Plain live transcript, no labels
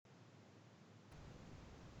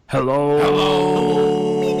Hello.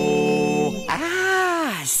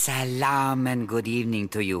 Hello. Salam and good evening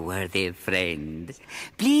to you, worthy friend.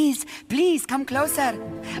 Please, come closer.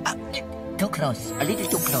 Too close, a little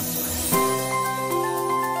too close.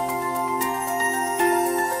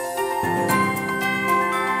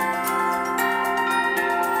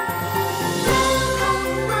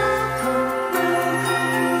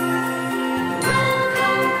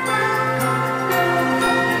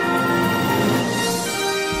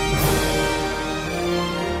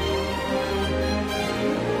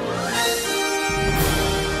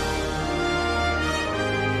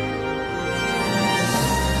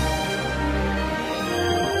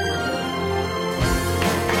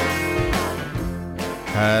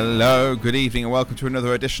 Hello, good evening, and welcome to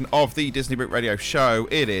another edition of the Disney Brick Radio Show.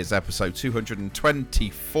 It is episode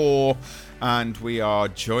 224, and we are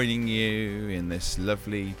joining you in this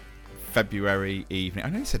lovely February evening. I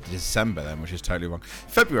know you said December then, which is totally wrong.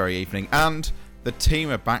 February evening, and the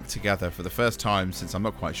team are back together for the first time since I'm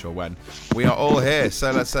not quite sure when. We are all here,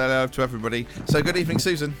 so let's say hello to everybody. So good evening,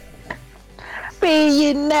 Susan.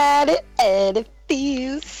 Reunited, and it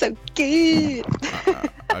feels so good.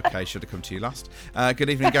 Okay, should have come to you last. Good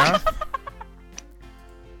evening, Gareth.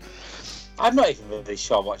 I'm not even really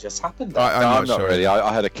sure what just happened there. I'm not really.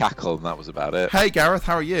 I had a cackle and that was about it. Hey, Gareth,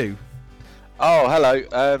 how are you? Oh,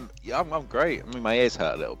 hello. Yeah, I'm great. I mean, my ears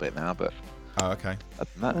hurt a little bit now, but... Oh, okay.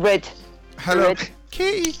 Red. Hello, Red.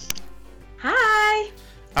 Key. Hi.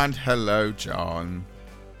 And hello, John.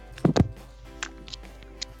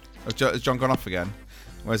 Has John gone off again?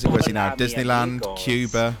 Where's he now? Disneyland,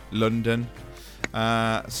 Cuba, London,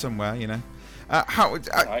 somewhere, you know. How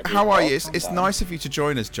are you? It's nice of you to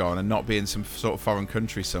join us, John, and not be in some sort of foreign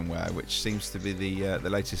country somewhere, which seems to be the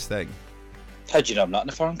latest thing. How do you know I'm not in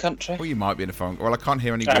a foreign country? Well, you might be in a foreign... Well, I can't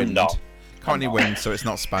hear any wind. I'm not. Can't hear any wind, so it's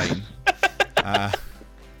not Spain.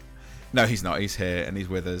 No, he's not. He's here, and he's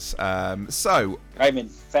with us. So... I'm in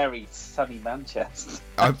very sunny Manchester.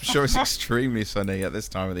 I'm sure it's extremely sunny at this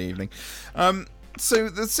time of the evening. So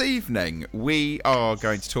this evening, we are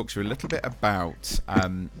going to talk to you a little bit about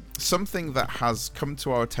something that has come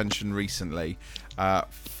to our attention recently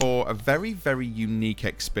for a very, very unique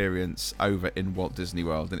experience over in Walt Disney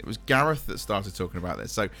World. And it was Gareth that started talking about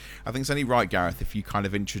this. So I think it's only right, Gareth, if you kind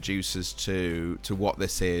of introduce us to what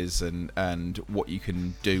this is and what you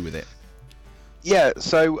can do with it. Yeah,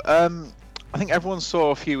 so I think everyone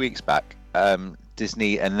saw a few weeks back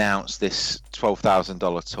Disney announced this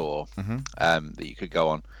 $12,000 tour that you could go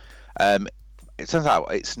on. It turns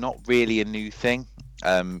out it's not really a new thing.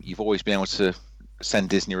 You've always been able to send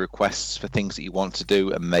Disney requests for things that you want to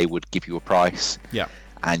do, and they would give you a price. Yeah.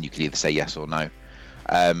 And you could either say yes or no.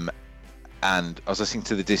 And I was listening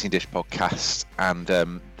to the Disney Dish podcast,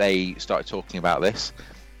 and they started talking about this.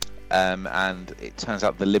 And it turns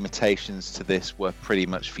out the limitations to this were pretty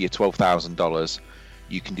much for your $12,000.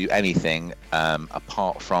 You can do anything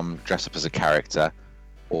apart from dress up as a character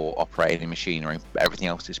or operate any machinery. Everything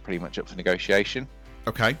else is pretty much up for negotiation.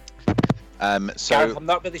 Okay. So Gareth, I'm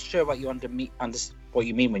not really sure what you what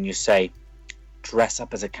you mean when you say dress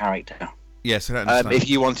up as a character. Yes, I don't understand. If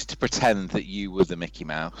you wanted to pretend that you were the Mickey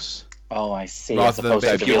Mouse. Oh, I see. Rather than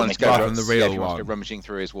if you wanted to go the real one, go rummaging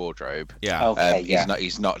through his wardrobe. Yeah. Okay,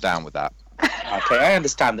 He's not down with that. Okay, I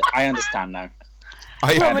understand. I understand now.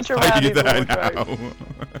 Are you there now? wardrobe.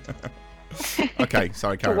 Okay,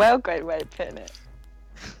 sorry, It's a Karen. well great way of putting it.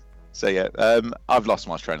 So yeah, I've lost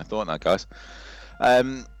my train of thought now, guys.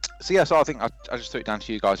 So I think I just threw it down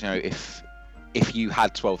to you guys. You know, if you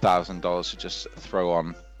had $12,000 to just throw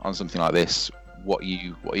on something like this, what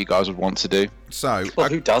you guys would want to do? So, Well,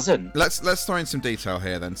 who doesn't? let's throw in some detail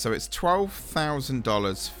here then. So it's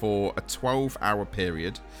 $12,000 for a 12-hour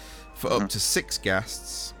period for up to 6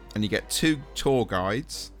 guests, and you get 2 tour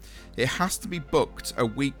guides. It has to be booked a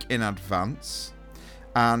week in advance,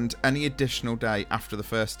 and any additional day after the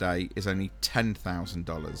first day is only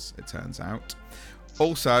 $10,000. It turns out.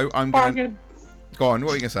 Also, Bargain. Go on.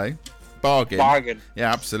 What are you gonna say? Bargain. Bargain.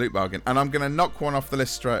 Yeah, absolute bargain. And I'm going to knock one off the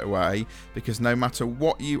list straight away, because no matter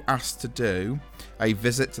what you ask to do, a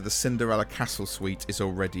visit to the Cinderella Castle Suite is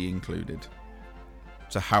already included.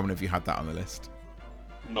 So how many of you had that on the list?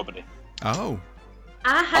 Nobody. Oh.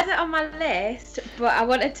 I had it on my list, but I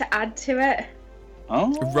wanted to add to it.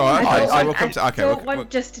 Oh. Right, okay, so I we'll come to... Okay, don't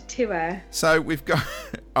want just a tour. So we've got...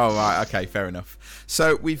 Oh, right, okay, fair enough.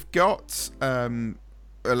 So we've got...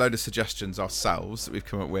 a load of suggestions ourselves that we've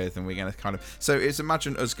come up with, and we're going to kind of... So it's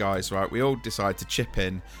imagine us guys, right? We all decide to chip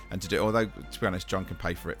in and to do... Although, to be honest, John can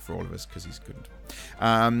pay for it for all of us because he's good.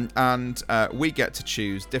 And we get to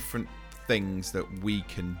choose different things that we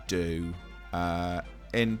can do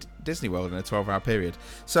in Disney World in a 12-hour period.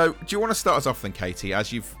 So, do you want to start us off then, Katie?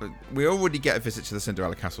 As we already get a visit to the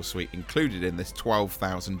Cinderella Castle Suite included in this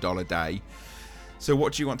 $12,000 day. So,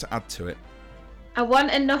 what do you want to add to it? I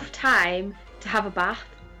want enough time to have a bath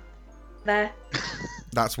there.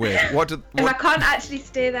 That's weird. If I can't actually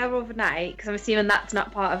stay there overnight, because I'm assuming that's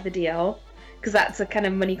not part of the deal, because that's a kind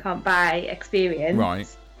of money can't buy experience. Right.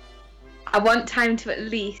 I want time to at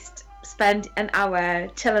least spend an hour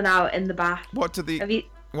chilling out in the bath. Have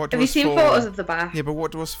you seen photos of the bath? Yeah, but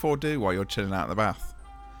what does 4 do while you're chilling out in the bath?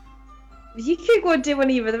 You could go and do one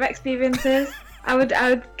of your other experiences. I would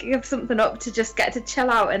give something up to just get to chill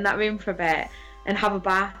out in that room for a bit and have a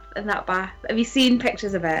bath in that bath. Have you seen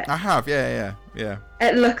pictures of it? I have, yeah.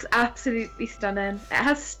 It looks absolutely stunning. It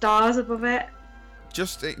has stars above it.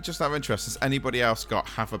 Just out of interest, has anybody else got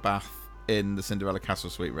have a bath in the Cinderella Castle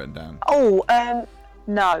Suite written down? Oh,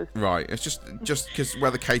 no. Right, it's just because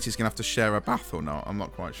whether Katie's going to have to share a bath or not, I'm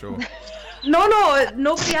not quite sure. No,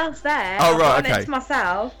 nobody else there. Oh, right, I've done okay. it to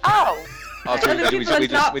myself. Oh. So Other we people are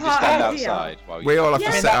just not stand part of the deal. outside while We all have to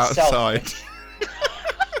Yeah, sit that's outside.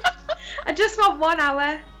 I just want 1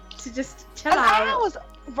 hour to just chill An out. hour's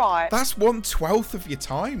right. That's 1/12 of your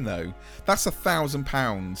time, though. That's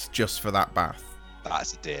 £1,000 just for that bath.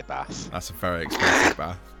 That's a deer bath. That's a very expensive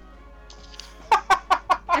bath.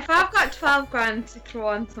 If I've got 12 grand to throw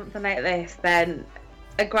on something like this, then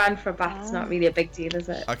 £1,000 for a bath's not really a big deal, is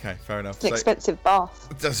it? Okay, fair enough. It's an expensive bath.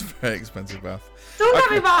 That's a very expensive bath. Don't get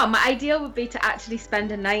Okay. me wrong, my ideal would be to actually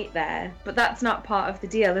spend a night there, but that's not part of the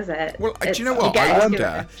deal, is it? Well, do you know It's- what? get I to do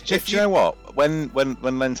wonder it. Do you know what? When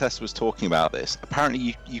Lentest was talking about this,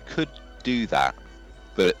 apparently you could do that,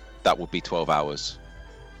 but that would be 12 hours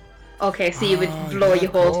Okay, so you would Oh, blow yeah, your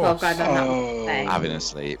of whole course. 12 grand on that one thing. having a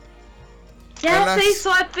sleep. Yeah, Unless- see, so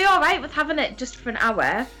I'd be alright with having it just for an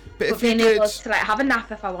hour, But but if you being able did, to like have a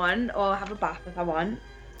nap if I want, or have a bath if I want.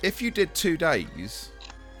 if you did 2 days,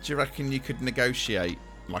 do you reckon you could negotiate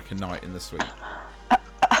like a night in the suite?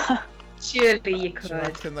 Surely you Do you could.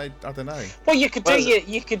 reckon they? I don't know. Well, you could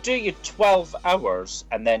do your 12 hours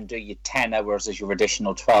and then do your 10 hours as your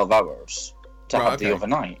additional 12 hours to Right, have the okay.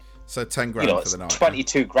 overnight. So 10 You grand know, for it's the night.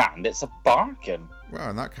 22 grand. It's a bargain. Well,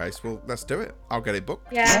 in that case, well, let's do it. I'll get it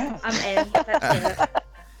booked. Yeah, I'm in. Let's do it.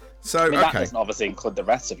 So I mean, that okay. doesn't obviously include the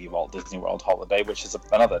rest of your Walt Disney World holiday, which is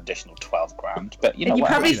another additional 12 grand. But you know And you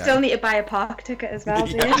what? probably you know. still need to buy a park ticket as well,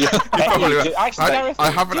 do you? Yeah. Probably You right. do- actually, Gareth,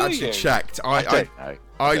 I haven't do actually you? checked. I don't know.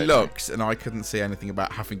 I don't know. looked and I couldn't see anything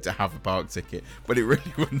about having to have a park ticket, but it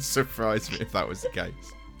really wouldn't surprise me if that was the case.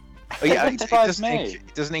 Oh, yeah, Doesn't surprise me.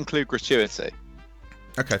 it doesn't include gratuity.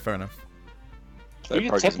 Okay, fair enough. So You're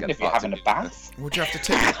probably doesn't tipping get if you're park having a ticket. bath. Would you have to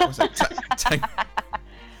tip? Was it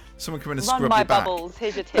someone come in and Run scrub my your back? bubbles.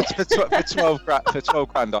 Here's your tip. For 12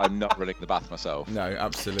 grand, I'm not running the bath myself. No,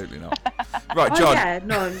 absolutely not. Right, Oh John. yeah,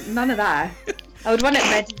 no, none of that. I would want it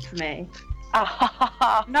ready for me.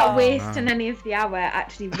 Oh, Not wasting any of the hour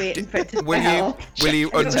actually waiting for it to Will fill. you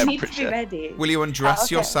It would need to be temperature. ready. will you undress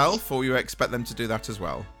okay. yourself, or you expect them to do that as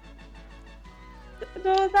well?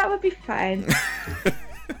 No, that would be fine.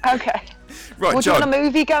 Okay. Right, Well, do you want John. a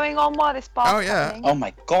movie going on while this bath? Oh, yeah. Oh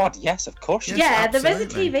my god, yes, of course you Yeah, do. there is a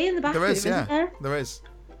absolutely. TV in the bathroom, There is, yeah. isn't there? There is.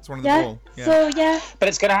 It's one of the Yeah. wall. Yeah. So yeah, But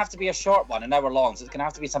it's going to have to be a short one, an hour long, so it's going to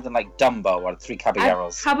have to be something like Dumbo or Three I'd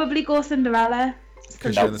Caballeros. probably go Cinderella.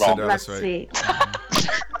 Because you're in the wrong. Cinderella That's suite. sweet.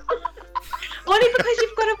 Only because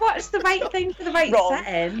you've got to watch the right thing for the right Wrong.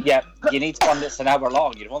 setting. Yeah, you need one that's an hour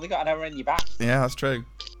long. You've only got an hour in your bath. Yeah, that's true.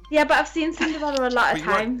 Yeah, but I've seen Cinderella a lot But of you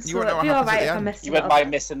won't- times, you so won't know it'd be what happens at alright the if I end. missed You a wouldn't little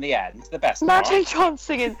mind bit. missing the end. The best Imagine part. John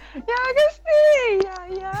singing, yeah, I can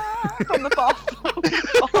see, yeah, from the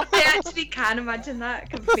bath. I actually can imagine that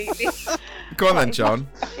completely. Go on then, John.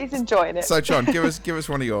 He's enjoying it. So, John, give us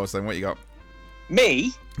one of yours then. What you got?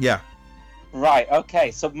 Me? Yeah. Right,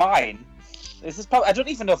 okay, so mine. This is probably, I don't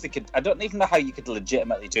even know how you could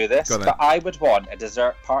legitimately do this, Go on then. but I would want a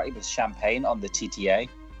dessert party with champagne on the TTA.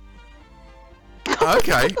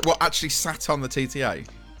 Okay. Well, actually sat on the TTA.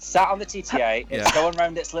 Sat on the TTA, it's Yeah. going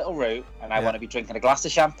round its little route, and I Yeah. want to be drinking a glass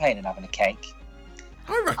of champagne and having a cake.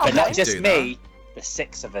 I reckon But I not could just do me, the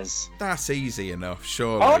 6 of us. That. That's easy enough,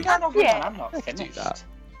 surely. Oh, no, hang on, Yeah, I'm not I could do finished. that.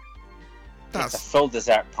 It's a That's full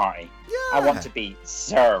dessert party. yeah. I want to be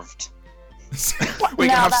served. We can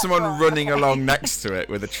No, have that's someone wrong. running along next to it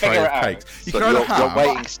with a tray Figure of it out. cakes. You So can either your have.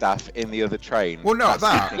 waiting staff in the other train. Well, not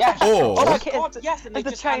that. Yeah. Or, Oh my Like it god, as- yes, and they as the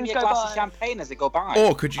just hand me a trains go glass of by. champagne as they go by.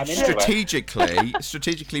 or could you I'm into it.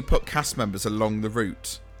 strategically put cast members along the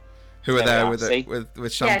route? who are There there we with are, see? with Yeah,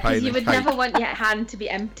 champagne because you and would cake. never want your hand to be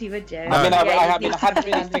empty, would you? No. I mean, Yeah, I hadn't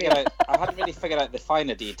really figured out the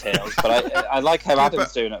finer details, but I like how Yeah, Adam's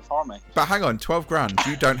but- doing it for me. But hang on, 12 grand.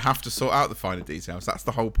 You don't have to sort out the finer details. That's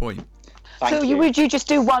the whole point. Thank So you. would you just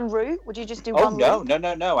do one route? Would you just do Oh one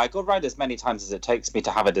route? no! I go round as many times as it takes me to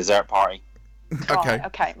have a dessert party. Okay. Right,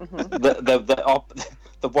 okay.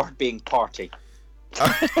 The word being party.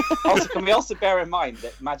 Also, can we also bear in mind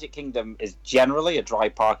that Magic Kingdom is generally a dry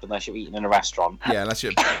park unless you're eating in a restaurant. Yeah, unless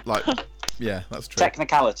you're like, yeah, that's true.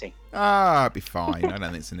 Technicality. It'd be fine. I don't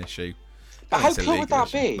think it's an issue. But I how think it's a cool would legal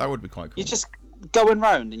that issue. be? That would be quite cool. You're just going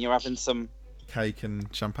round and you're having some Cake and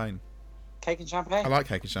champagne. cake and champagne. I like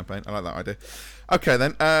cake and champagne. I like that idea. Okay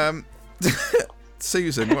then,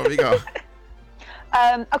 Susan, what have you got?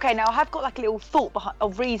 Okay, now I have got like a little thought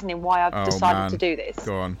of reasoning why I've Oh, decided man. to do this.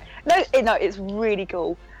 Go on. No, it's really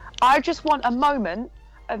cool. I just want a moment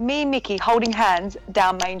of me and Mickey holding hands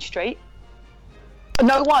down Main Street.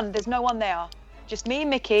 There's no one there. Just me and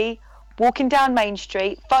Mickey walking down Main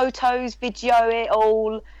Street, photos, video it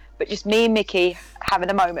all, but just me and Mickey having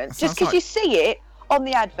a moment. That Just sounds because like- you see it on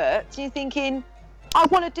the adverts, and you're thinking, I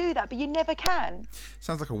want to do that, but you never can.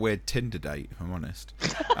 Sounds like a weird Tinder date, if I'm honest.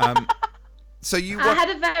 So you I want... had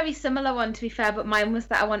a very similar one, to be fair, but mine was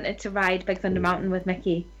that I wanted to ride Big Thunder Mountain with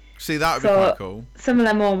Mickey. See, that would be So- quite cool.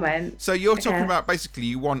 Similar moment. So you're talking Okay. about basically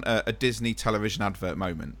you want a Disney television advert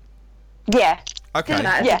moment. Yeah. Okay. Yeah,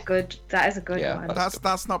 that is Yeah. a good Yeah, one.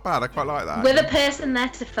 That's not bad. I quite like that. With a person there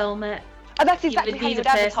to film it. And that's You exactly would how need you'd a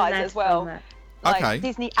person advertise there it as to well. film it. Like Okay.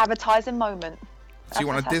 Disney advertising moment. So you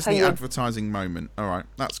want a That's how Disney you- advertising moment. All right,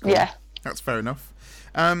 that's cool. Yeah. That's fair enough.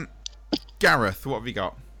 Gareth, what have you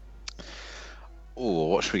got? Oh,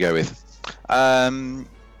 what should we go with?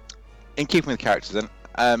 In keeping with characters,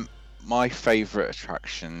 then, my favourite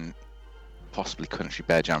attraction, possibly Country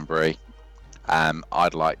Bear Jamboree.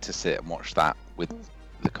 I'd like to sit and watch that with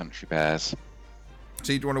the Country Bears.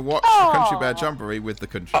 So you'd want to watch the Country Bear Aw. Jamboree with the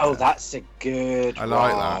Country Oh, Bear. that's a good I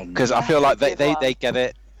like that. one. Because I feel like That's a good they one. get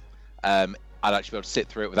it. I'd actually be able to sit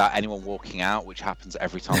through it without anyone walking out, which happens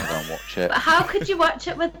every time I go and watch it. But how could you watch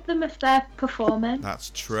it with them if they're performing?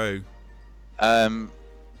 That's true. Well,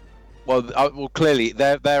 clearly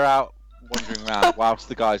they're out wandering around whilst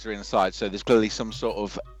the guys are inside. So there's clearly some sort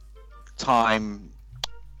of time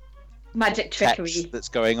Magic trickery. text that's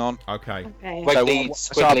going on. Okay. Okay. Wiggly,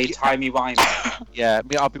 So I'll squiggly, be- timey-wimey. Yeah, I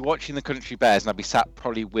mean, I'll be watching the Country Bears, and I'll be sat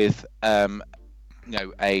probably with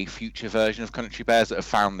a future version of Country Bears that have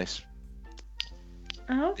found this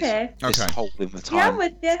Oh, okay. this Okay. hole in the Yeah, I'm time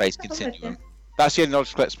with you. space I'm with continuum. you. That's the only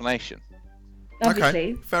logical explanation.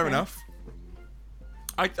 Obviously. Okay. Fair Yeah. enough.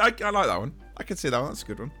 I like that one. I can see that one. That's a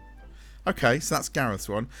good one. Okay, so that's Gareth's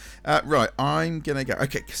one. Right, I'm gonna go.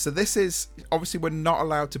 Okay, so this is obviously we're not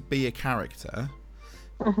allowed to be a character,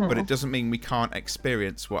 but it doesn't mean we can't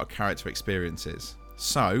experience what a character experiences.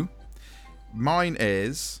 So, mine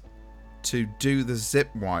is to do the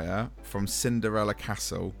zip wire from Cinderella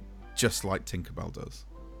Castle, just like Tinkerbell does.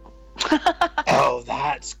 Oh,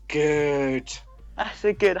 that's good. That's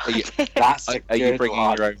a good you- idea. That's a Are you good bringing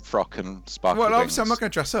one. your own frock and sparkly Well, obviously I'm not wings?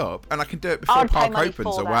 going to dress up, and I can do it before I'd pay park money opens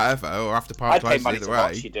for or that. whatever, or after park I'd pay closes money either to way.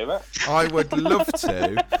 watch you do it. I would love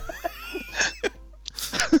to.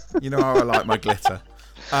 You know how I like my glitter.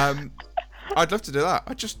 I'd love to do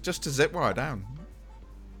that. Just to zip wire down.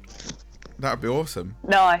 That would be awesome.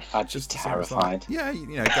 Nice. I'd Just be to sort of like- terrified. yeah,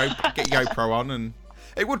 go get your GoPro on, and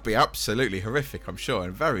it would be absolutely horrific, I'm sure,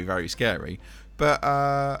 and very, very scary. But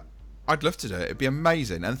I'd love to do it. It'd be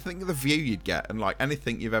amazing. And think of the view you'd get, and like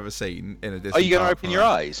anything you've ever seen in a Disney. Are you going to park open or your that.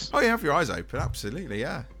 eyes? Oh, yeah, have your eyes open. Absolutely,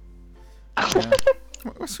 yeah. Yeah.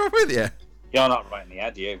 What's wrong with you? You're not right in the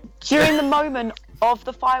head, you. During the moment of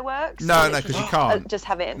the fireworks? No, or no, it's 'cause you just- can't. Just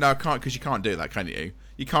have it in. No, I can't, because you can't do that, can you?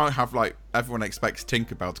 You can't have like everyone expects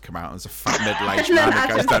Tinkerbell to come out as a fat middle-aged And then man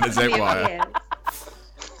who goes down a Adam's zip gonna wire. be appears.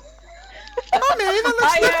 Mommy, that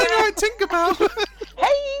looks nothing like Tinkerbell.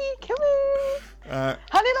 Hey, come here.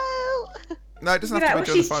 Honeybell. No, it doesn't You're have like,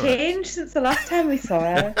 to well, be during the she's fireworks. changed since the last time we saw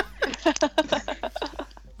her.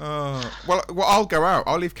 Well, I'll go out.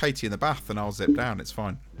 I'll leave Katie in the bath and I'll zip down. It's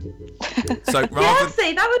fine. So Yeah, rather than,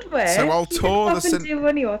 see, that would work. So I'll You could tour the pop and do one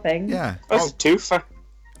of your things. yeah, That's a twofer.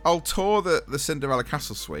 I'll tour the Cinderella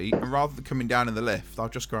Castle suite, and rather than coming down in the lift, I'll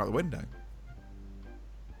just go out the window.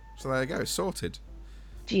 So there you go, it's sorted.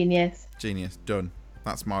 Genius. Genius, done.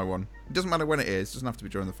 That's my one. It doesn't matter when it is. It doesn't have to be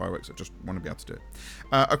during the fireworks. I just want to be able to do it.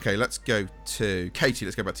 Okay, let's go to Katie.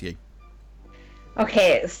 Let's go back to you.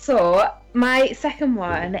 Okay, so my second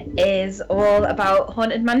one is all about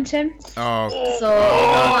Haunted Mansion. Oh, So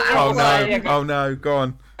oh I no, oh no, go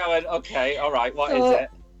on. Okay, all right. What is So- it?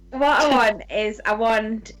 What I want is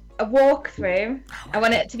a walkthrough. I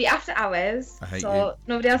want it to be after hours, I hate so you.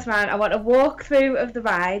 nobody else around. I want a walkthrough of the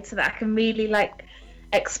ride so that I can really like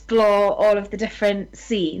explore all of the different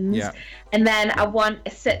scenes. Yeah. And then I want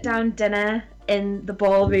a sit-down dinner in the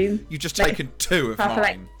ballroom. You've just Like, taken 2 of proper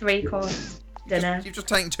like mine. 3-course dinner. You've just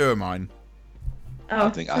taken 2 of mine. Oh, I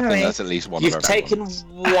think sorry. that's at least one. You've of taken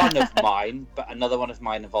everyone. one of mine, but another one of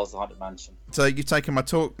mine involves the Haunted Mansion. So you've taken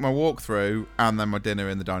my walk through, and then my dinner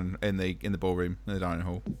in the ballroom, in the dining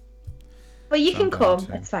hall. Well, you can Sounds come. good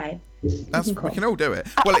too. It's fine. We can all do it.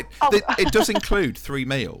 Well, it does include 3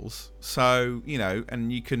 meals, so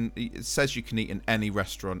and it says you can eat in any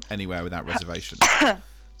restaurant anywhere without reservation.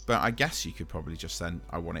 But I guess you could probably just send,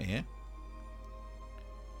 I want it here.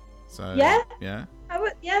 So Yeah. I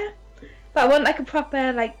would, yeah. But I want like a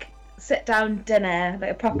proper like sit-down dinner,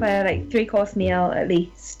 like a proper like 3-course meal at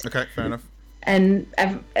least. Okay, fair enough. And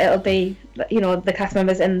it'll be the cast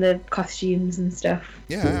members in the costumes and stuff.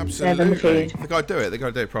 Yeah, Serving the absolutely. food. They gotta do it. They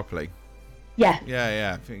gotta do it properly. Yeah.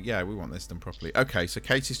 Yeah. We want this done properly. Okay, so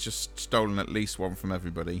Katie's just stolen at least one from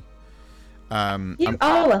everybody. You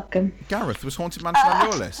are welcome. Gareth, was Haunted Mansion on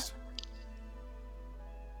your list?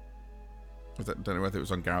 Don't know whether it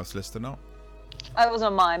was on Gareth's list or not. It was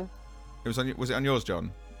on mine. It was on. Was it on yours,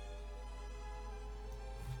 John?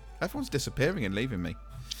 Everyone's disappearing and leaving me.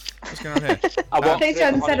 What's going on here? I think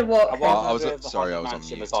John said a walk. Sorry, I was on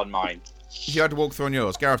mute. Was on mine. You had a walk through on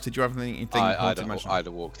yours. Gareth, did you have anything? I had a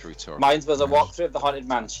walkthrough tour. Mine was a walkthrough of the Haunted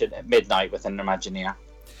Mansion at midnight with an Imagineer.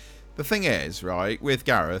 The thing is, right, with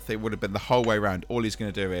Gareth, it would have been the whole way round. All he's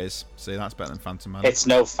going to do is, see, that's better than Phantom Manor. It's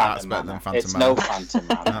no That's Phantom better Manor. than Phantom It's Manor. no Phantom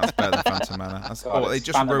Manor. That's better than Phantom Manor. That's, God, they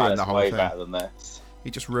just Phantom ruined the Manor's whole way thing. better than this. He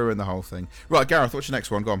just ruined the whole thing. Right, Gareth, what's your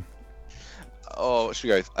next one? Go on. Oh, what should we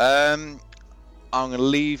go with? I'm going to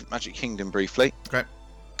leave Magic Kingdom briefly. Okay.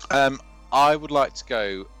 I would like to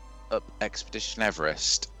go up Expedition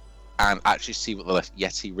Everest and actually see what the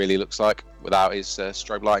Yeti really looks like without his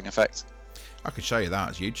strobe lighting effect. I could show you that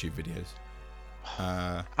as YouTube videos.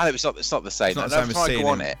 I know it's not the same. It's not the I same don't as know if I seeing go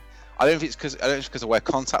on him. it. I don't know if it's because I wear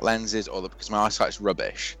contact lenses or because my eyesight's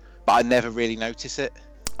rubbish. But I never really notice it.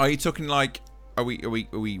 Are you talking like, are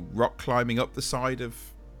we rock climbing up the side of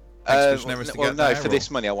Expedition Everest to get no, there? for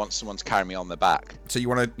this money, I want someone to carry me on their back. So you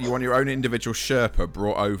want your own individual Sherpa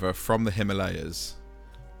brought over from the Himalayas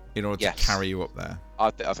in order to carry you up there?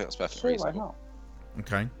 I think that's perfectly reasonable.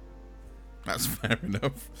 Okay. That's fair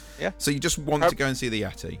enough. Yeah. So you just want to go and see the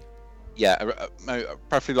Yeti? Yeah,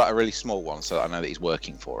 preferably like a really small one so that I know that he's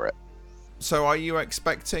working for it. So are you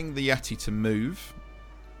expecting the Yeti to move?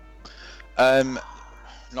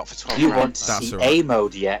 Not for 12 You grand. want to That's see all right.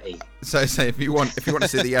 A-mode Yeti. So say if you want to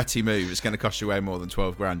see the Yeti move, it's going to cost you way more than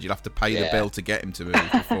 12 grand. You'll have to pay the bill to get him to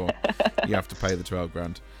move before you have to pay the 12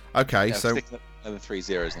 grand. Okay, Yeah, so stick another 3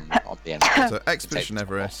 zeros on the end. so Expedition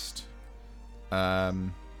Everest,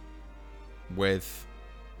 with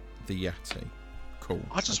the Yeti. Cool.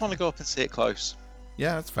 I just want to go up and see it close.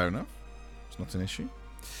 Yeah, that's fair enough. It's not an issue.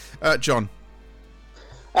 John.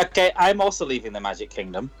 Okay, I'm also leaving the Magic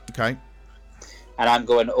Kingdom, Okay. and I'm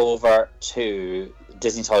going over to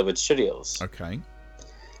Disney's Hollywood Studios. Okay.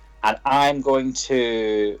 And I'm going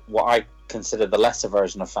to what I consider the lesser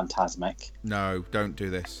version of Fantasmic. No, don't do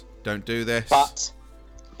this. Don't do this. But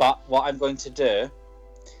what I'm going to do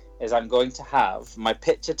is I'm going to have my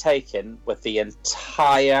picture taken with the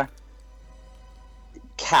entire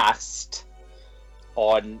cast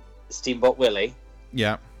on Steamboat Willie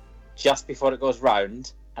Yeah. just before it goes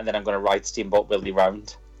round, and then I'm going to ride Steamboat Willie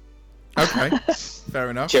round Okay. Fair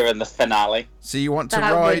enough. during the finale. So you want to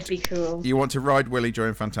That ride? would be cool. You want to ride Willie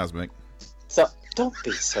during Fantasmic? So don't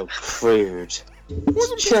be so crude. Wasn't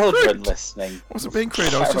being Children crude. listening. Wasn't being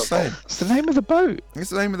crude. I was just saying. It's the name of the boat. It's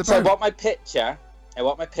the name of the So I boat. want my picture.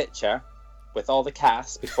 With all the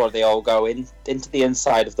cast before they all go into the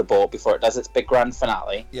inside of the boat before it does its big grand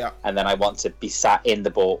finale. Yeah. And then I want to be sat in the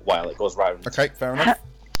boat while it goes round Okay. Fair enough.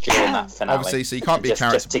 during that finale. Obviously, so you can't be a just,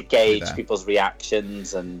 character. just to be gauge there. people's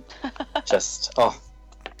reactions and just Okay,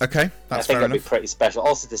 I that's think fair that'd be enough. pretty special.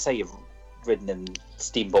 Also, to say you've ridden in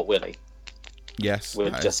Steamboat Willie Yes.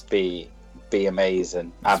 would that is- just be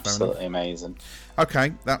amazing, That's fair absolutely amazing.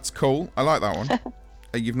 Okay, that's cool. I like that one.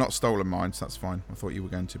 You've not stolen mine, so that's fine. I thought you were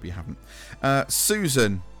going to, but you haven't.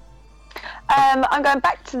 Susan. I'm going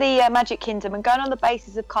back to the Magic Kingdom and going on the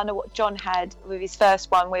basis of kind of what John had with his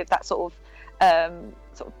first one, with that sort of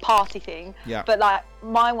party thing. Yeah. But like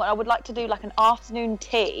my one, I would like to do like an afternoon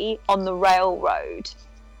tea on the railroad,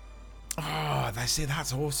 Oh, that's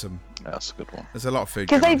awesome. That's a good one. There's a lot of food.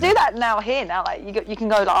 because they going on do here. that now here. Now, like you can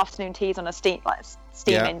go like afternoon teas on a steam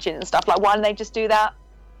Yeah. engine and stuff. Like, why don't they just do that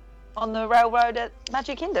on the railroad at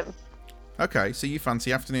Magic Kingdom? Okay, so you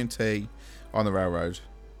fancy afternoon tea on the railroad?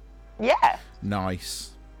 Yeah.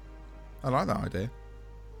 Nice. I like that idea.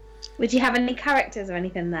 Would you have any characters or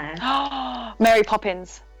anything there? Mary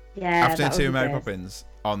Poppins. Yeah. Afternoon that tea would with be Mary good. Poppins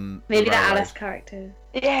on Maybe the the railroad. Alice character.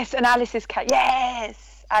 Yes, and Alice's cat.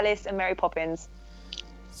 Yes, Alice and Mary Poppins.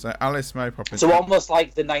 So Alice, Mary Poppins. So almost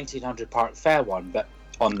like the 1900 Park Fair one, but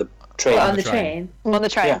on the train. On the train. train. On the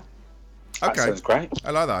train. Yeah. That Okay, sounds great.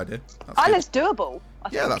 I like that idea. That's And good. it's doable. I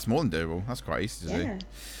Yeah, think. that's more than doable. That's quite easy to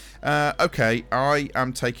Yeah. do. Okay, I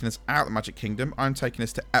am taking us out of the Magic Kingdom. I'm taking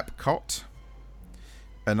us to Epcot.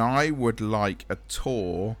 And I would like a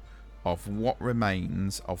tour of what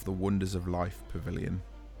remains of the Wonders of Life Pavilion.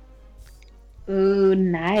 Ooh,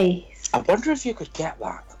 nice. I wonder if you could get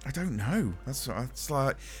that. I don't know. That's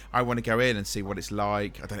like, I want to go in and see what it's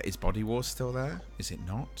like. I don't know. Is Body Wars still there? Is it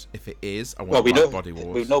not? If it is, I Well, want we to ride know Body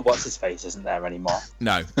Wars. we know what's his face isn't there anymore.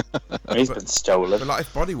 No. He's But- been stolen. But like,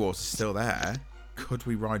 if Body Wars is still there, could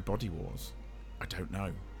we ride Body Wars? I don't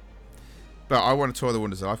know. But I want to tour the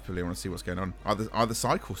Wonders of Life Pavilion. I want to see what's going on. Are the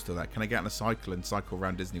cycles still there? Can I get on a cycle and cycle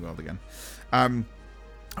around Disney World again?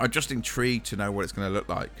 I'm just intrigued to know what it's going to look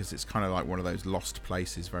like, because it's kind of like one of those lost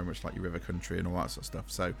places, very much like your River Country and all that sort of stuff.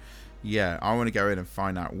 So, yeah, I want to go in and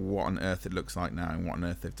find out what on earth it looks like now and what on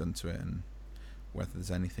earth they've done to it and whether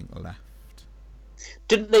there's anything left.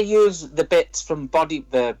 Didn't they use the bits from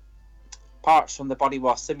the parts from the Body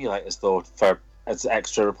Wars simulators though as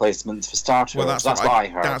extra replacements for Star Tours? Well, that's what what I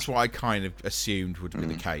heard. That's what I kind of assumed would be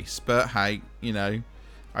the case. But hey, you know,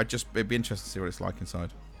 it'd be interesting to see what it's like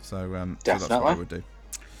inside. So, so that's what I would do.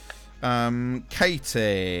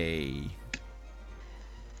 Katie.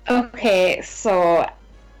 Okay, so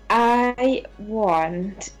I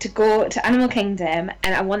want to go to Animal Kingdom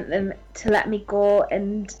and I want them to let me go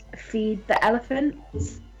and feed the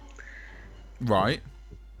elephants. Right.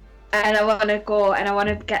 And I want to go and I want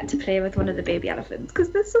to get to play with one of the baby elephants because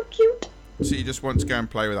they're so cute. So you just want to go and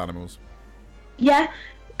play with animals? Yeah,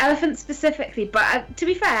 elephants specifically. But to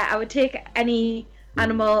be fair, I would take any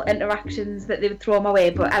animal interactions that they would throw my way,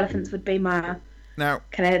 but elephants would be my Now,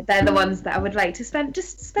 they're the ones that I would like to spend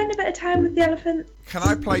a bit of time with the elephant. can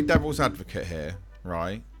I play devil's advocate here,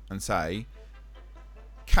 right? And say,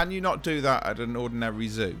 can you not do that at an ordinary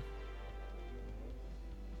zoo?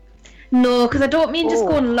 No, because I don't mean just Oh.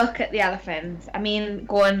 go and look at the elephants. I mean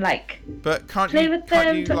go and like But can't play you? with Can't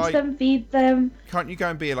them, you touch like? them, feed them. Can't you go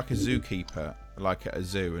and be like a zookeeper, like at a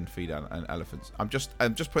zoo, and feed an elephants? I'm just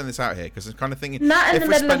putting this out here because I'm kind of thinking. Not in if the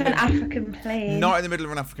we're middle of an spending- African plain. Not in the middle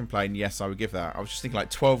of an African plain. Yes, I would give that. I was just thinking like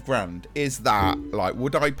 12 grand. Is that like?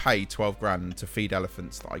 Would I pay 12 grand to feed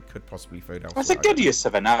elephants that I could possibly feed elsewhere? That's a good use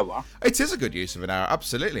of an hour. It is a good use of an hour.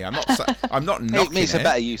 Absolutely. I'm not. I'm not It knocking makes a it.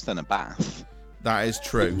 better use than a bath. That is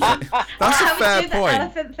true. That's a I would fair do the point.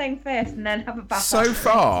 elephant thing first and then have a bath. So after.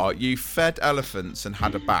 far, you fed elephants and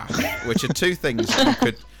had a bath, which are two things you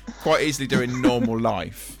could quite easily do in normal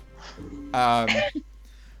life. I'm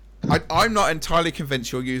not entirely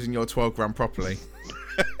convinced you're using your 12 grand properly.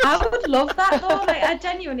 I would love that though. Like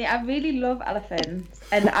I really love elephants,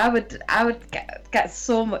 and I would get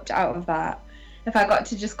so much out of that if I got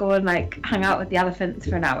to just go and like hang out with the elephants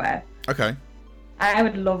for an hour. Okay. I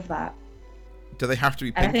would love that, Do they have to be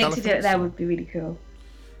and I pink think elephants? to do it there would be really cool.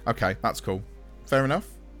 Okay, that's cool. Fair enough.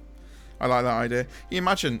 I like that idea. You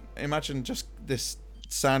imagine just this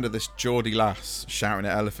sound of this Geordie lass shouting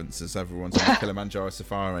at elephants as everyone's on the Kilimanjaro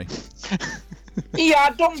safari. Yeah,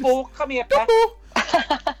 Dumbo, come here, pet.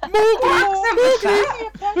 Mowgli!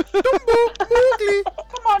 Dumbo! Mowgli!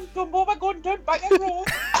 Come on, Dumbo, we're going down Bangor Road.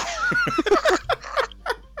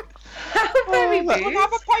 Very We're going rude. to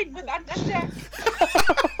have a pint with Aunt and Jack.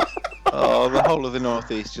 Oh, the whole of the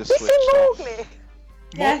northeast just This switched is off. Mowgli.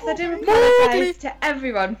 Yes, I do Mowgli. apologise to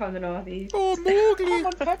everyone from the northeast. Oh, Mowgli! Come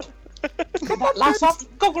on, pet. Come on, lass off.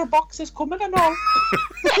 Gogglebox is coming and all.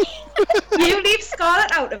 You leave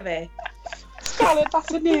Scarlet out of it. Scarlett,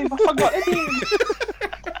 that's the name. I forgot the name.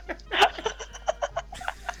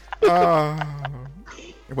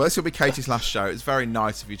 Well, this will be Katie's last show. It's very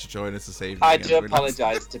nice of you to join us this evening. I and do we'd love-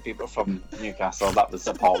 apologise to people from Newcastle. That was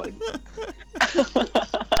appalling. Oh,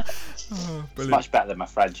 It's brilliant. much better than my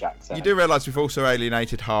French accent. You do realise we've also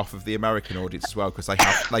alienated half of the American audience as well because they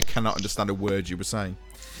cannot understand a word you were saying.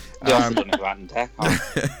 They also don't know who Ant and Dec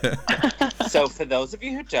are. So for those of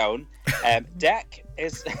you who don't, Dec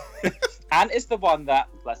is Ant is the one that.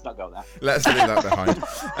 Let's not go there. Let's leave that behind.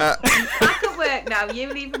 Back at work now.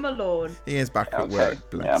 You leave him alone. He is back at Okay. work.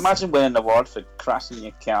 Bless. Yeah, imagine winning an award for crashing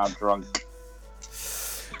your car drunk.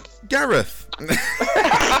 Gareth.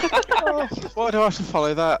 Why do I have to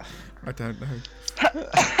follow that? I don't know.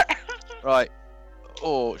 Right.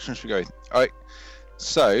 Oh, which one should we go? Alright.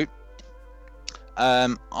 So,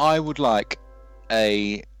 I would like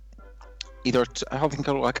I think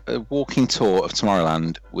I would like a walking tour of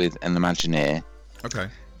Tomorrowland with an Imagineer, Okay.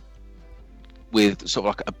 with sort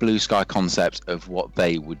of like a blue sky concept of what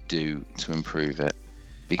they would do to improve it,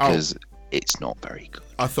 because it's not very good.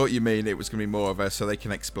 I thought you mean it was going to be more of a so they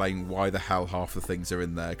can explain why the hell half the things are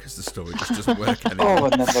in there because the story just doesn't work anymore. Oh,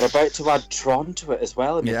 and then they're about to add Tron to it as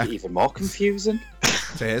well and make Yeah. it even more confusing.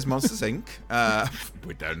 So here's Monsters Inc.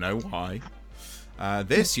 We don't know why.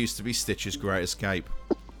 This used to be Stitch's Great Escape.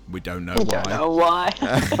 We don't know why. Don't know why.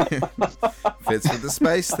 Fits with the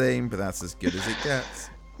space theme, but that's as good as it gets.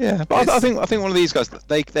 Yeah, but I think one of these guys,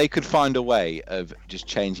 they could find a way of just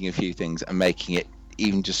changing a few things and making it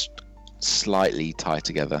even just slightly tie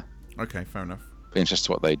together. Okay, fair enough. Be interested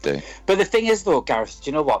to what they do. But the thing is, though, Gareth, do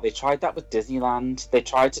you know what? They tried that with Disneyland. They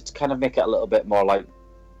tried to kind of make it a little bit more like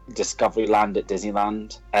Discoveryland at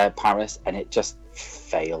Disneyland, Paris, and it just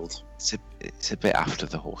failed. It's a bit after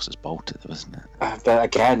the horse has bolted, though, isn't it? But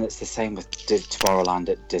again, it's the same with Tomorrowland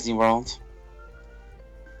at Disney World.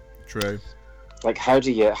 True. Like, how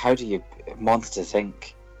do you Monsters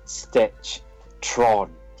Inc., Stitch,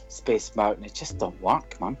 Tron, Space Mountain? It just don't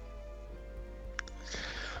work, man.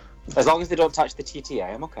 As long as they don't touch the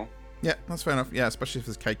TTA, I'm okay. Yeah, that's fair enough. Yeah, especially if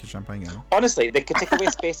there's cake and champagne going. Honestly, they could take away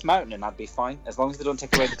Space Mountain and I'd be fine, as long as they don't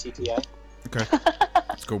take away the TTA. Okay,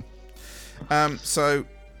 that's cool. So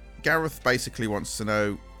Gareth basically wants to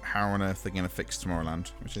know how on earth they're going to fix Tomorrowland,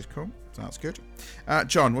 which is cool. So that's good.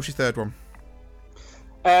 John, what's your third one?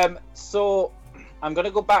 So I'm going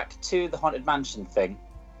to go back to the Haunted Mansion thing.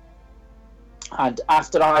 And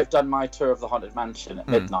after I've done my tour of the Haunted Mansion at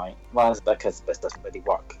midnight, well, it's because this doesn't really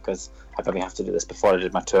work, because I probably have to do this before I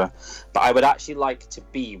did my tour. But I would actually like to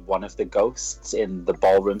be one of the ghosts in the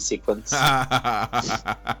ballroom sequence.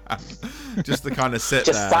 Just to kind of sit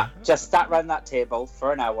just there. Just sat around that table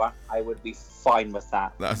for an hour. I would be fine with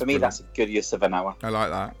that. That's For me, brilliant. that's a good use of an hour. I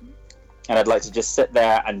like that. And I'd like to just sit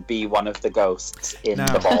there and be one of the ghosts in Now,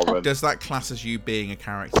 the ballroom. does that class as you being a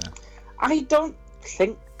character? I don't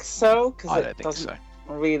think so, I because don't it think doesn't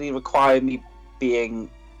so. really require me being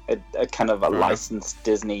a kind of a Fair enough. licensed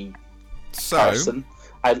Disney So person.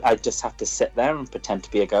 I just have to sit there and pretend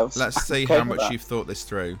to be a ghost. let's I'm see okay how with much that. you've thought this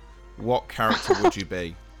through. What character would you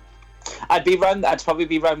be? I'd probably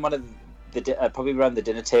be around one of I'd probably be around the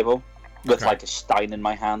dinner table with Okay. like a stein in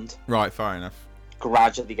my hand, Right, fair enough.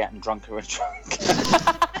 gradually getting drunker and drunker.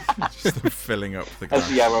 Just filling up the As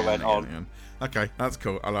the glass hour again went and on. again. Okay, that's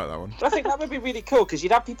cool. I like that one. But I think that would be really cool, because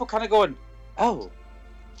you'd have people kind of going, "Oh,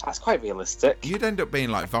 that's quite realistic." You'd end up being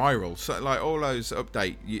like viral. So like all those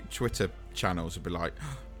Twitter channels would be like,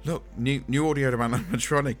 look, new audio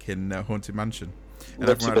animatronic in Haunted Mansion. And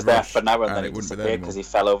Literally everyone was would there rush, for an hour and then it he wouldn't be there disappeared anymore. because he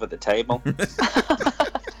fell over the table.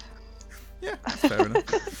 Yeah, that's fair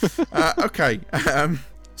enough. Okay,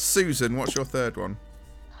 Susan, what's your third one?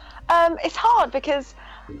 It's hard because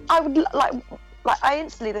I would I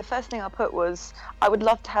instantly, the first thing I put was I would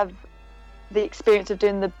love to have the experience of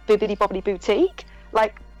doing the Bibbidi Bobbidi Boutique,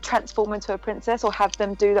 like transform into a princess or have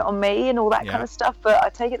them do that on me and all that Yeah. kind of stuff. But I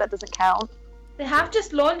take it that doesn't count. They have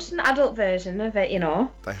just launched an adult version of it, you know.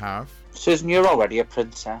 They have. Susan, you're already a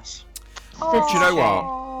princess. Do you know what?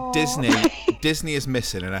 Oh. Disney is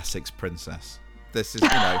missing an Essex princess. This is,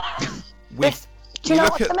 we've. Do you know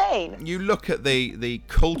look what at- I mean? You look at the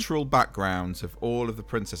cultural backgrounds of all of the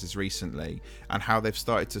princesses recently and how they've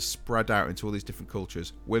started to spread out into all these different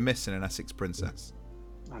cultures. We're missing an Essex princess.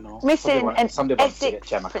 I know. Missing an Somebody wants to get Essex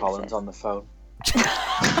Gemma princess. Collins on the phone.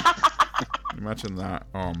 Imagine that.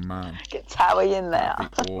 Oh man, Get Towie in there.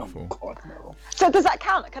 that'd be awful. God, no. So does that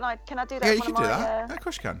count? Can I do that? Yeah, as you one can of do my, that. Yeah, of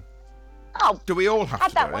course you can. Oh, Do we all have add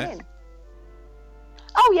to that do one it? in.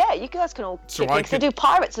 Oh yeah, you guys can all So chip I in, 'cause they could- do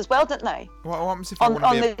pirates as well, don't they? What happens if I On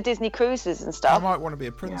want to be? the Disney cruises and I stuff. might want to be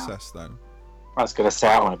a princess then. I was going to say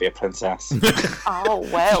I want to be a princess. Oh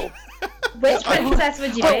well. Which princess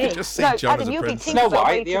would you I be? could just see No, John Adam, as a you'll be princess. Snow Tinkerbell White,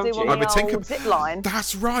 ready the to OG. do on I'm a the Tinker- old zip line.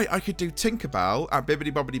 That's right. I could do Tinkerbell at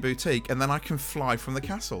Bibbidi Bobbidi Boutique, and then I can fly from the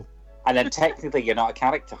castle. And then technically you're not a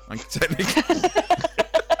character. I can technically.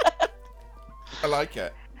 I like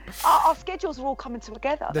it. Our schedules are all coming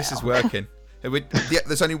together. This now. is working.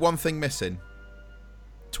 There's only one thing missing.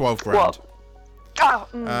 12 grand. What? Oh,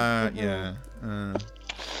 Yeah.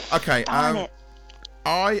 Okay. Darn it.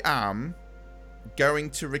 I am going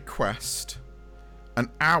to request an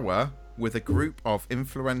hour with a group of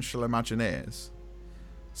influential Imagineers,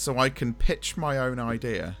 so I can pitch my own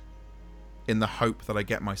idea, in the hope that I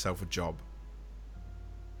get myself a job.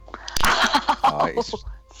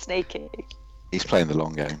 Sneaky. He's playing the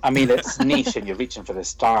long game. I mean, it's niche and you're reaching for the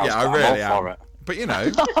stars. Yeah, I but really I'm all am. for it. But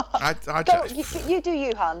I Go, you do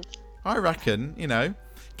you, hun. I reckon,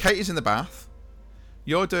 Katie's in the bath.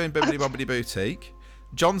 You're doing Bibbidi Bobbidi Boutique.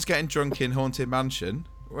 John's getting drunk in Haunted Mansion.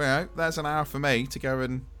 Well, there's an hour for me to go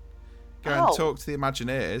and talk to the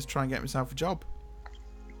Imagineers, try and get myself a job.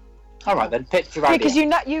 All right, then, pitch your Yeah, idea. because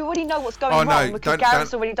you already know what's going wrong because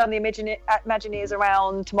Gareth's already done the Imagineers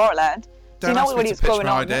around Tomorrowland. So you know already what's going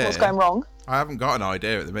on, what's going wrong. I haven't got an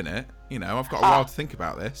idea at the minute. I've got a while to think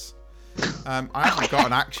about this. I haven't got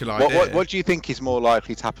an actual idea. What do you think is more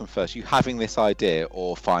likely to happen first? You having this idea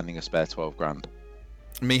or finding a spare 12 grand?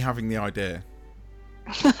 Me having the idea.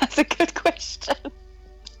 That's a good question.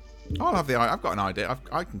 I'll have the idea. I've got an idea.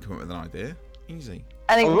 I can come up with an idea. Easy.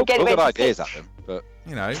 I think We've got ideas at them, but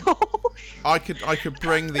I could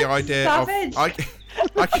bring the idea Savage. of.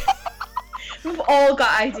 We've all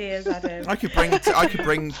got ideas, Adam. I could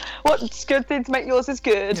bring. What's good thing to make yours is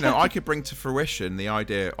good. I could bring to fruition the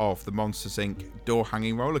idea of the Monsters Inc. door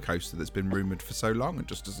hanging roller coaster that's been rumoured for so long and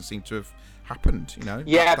just doesn't seem to have happened.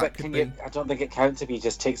 Yeah, but I don't think it counts if you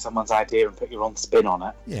just take someone's idea and put your own spin on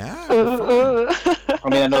it. Yeah. I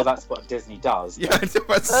mean, I know that's what Disney does. Yeah, I was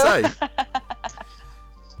about to say.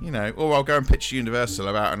 Or I'll go and pitch Universal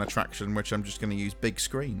about an attraction which I'm just going to use big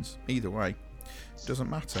screens. Either way, doesn't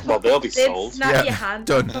matter. Well, they'll be They'd sold. snap your hand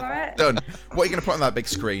done. for it. Done. What are you going to put on that big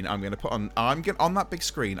screen? On that big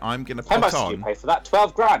screen. I'm going to How much put do you on. pay for that?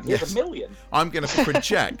 12 grand. Here's Yes. $1 million. I'm going to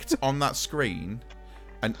project on that screen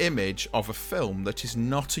an image of a film that is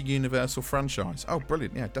not a Universal franchise. Oh,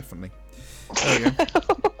 brilliant! Yeah, definitely. There we go.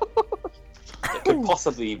 It could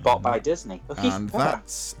possibly be bought by Disney. And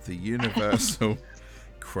that's the Universal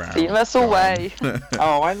crown. The Universal way.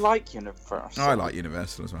 Oh, I like Universal. I like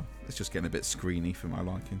Universal as well. It's just getting a bit screeny for my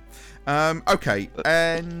liking. Okay,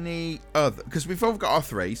 any other? Because we've all got our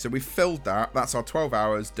 3, so we've filled that. That's our 12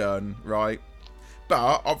 hours done, right?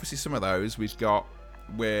 But obviously some of those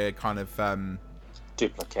we're kind of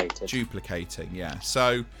duplicating, yeah.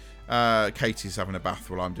 So Katie's having a bath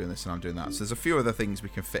while I'm doing this and I'm doing that. So there's a few other things we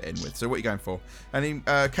can fit in with. So what are you going for? Any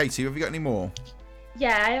Katie, have you got any more?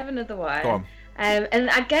 Yeah, I have another one. Go on. And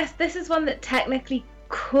I guess this is one that technically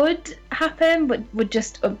could happen, but would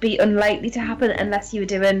just be unlikely to happen unless you were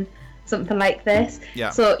doing something like this. Yeah.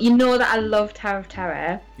 So that I love Tower of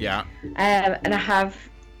Terror. Yeah. And I have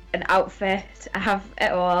an outfit. I have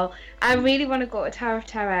it all. I really want to go to Tower of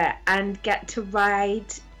Terror and get to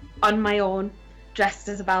ride on my own, dressed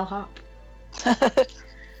as a bellhop. But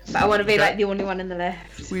I want to be like the only one in the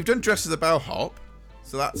lift. We've done Dress as a Bellhop,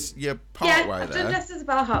 so that's your part Yeah, way I've there. done dressed as a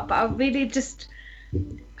bellhop, but I just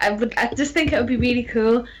think it would be really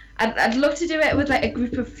cool. I'd love to do it with like a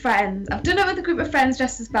group of friends. I've done it with a group of friends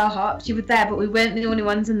dressed as bellhops. You were there, but we weren't the only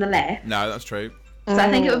ones in the lift. No, that's true. So I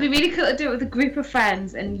think it would be really cool to do it with a group of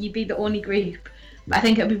friends, and you'd be the only group. But I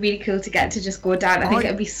think it would be really cool to get to just go down. I think it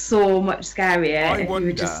would be so much scarier if you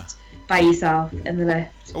were just by yourself in the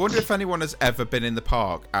lift. I wonder if anyone has ever been in the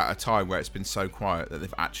park at a time where it's been so quiet that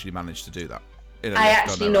they've actually managed to do that. I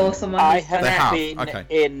actually know someone I who's done have it.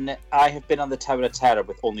 been I have been on the Tower of Terror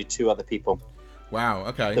with only 2 other people. Wow,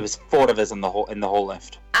 okay. There was 4 of us in the whole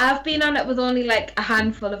lift. I've been on it with only like a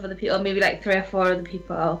handful of other people, maybe like 3 or 4 other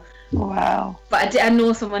people. Wow. But I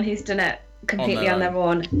know someone who's done it completely on their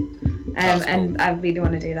own. And cool. I really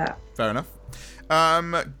want to do that. Fair enough.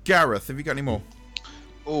 Gareth, have you got any more?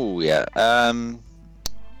 Oh, yeah.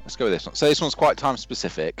 Let's go with this one. So this one's quite time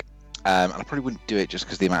specific. And I probably wouldn't do it just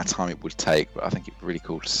because the amount of time it would take, but I think it'd be really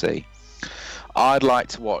cool to see. I'd like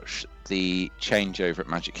to watch the changeover at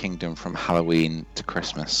Magic Kingdom from Halloween to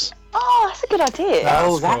Christmas. Oh, that's a good idea.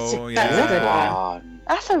 That's cool, a yeah. good one.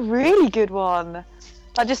 That's a really good one.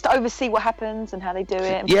 Like just to oversee what happens and how they do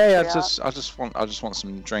it. And Yeah, figure it out. I just want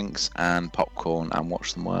some drinks and popcorn and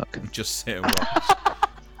watch them work. Just sit and watch.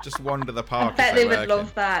 Just wander the I park. bet as they they're would working.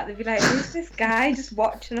 love that. They'd be like, who's this guy just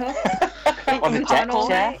watching us? On the deck all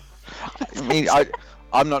chair? night. I mean,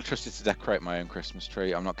 I'm not trusted to decorate my own Christmas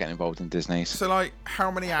tree. I'm not getting involved in Disney's. So, like, how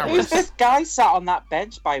many Who's hours? this guy sat on that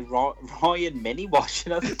bench by Roy and Minnie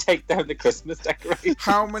watching us take down the Christmas decorations?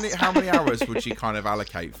 How many hours would you kind of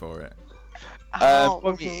allocate for it? Well,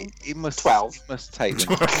 it must 12. It must take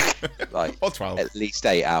them like Or 12. at least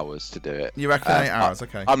 8 hours to do it. You reckon 8 hours?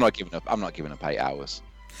 Okay. I'm not giving up. I'm not giving up 8 hours.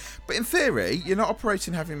 But in theory, you're not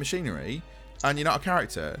operating heavy machinery, and you're not a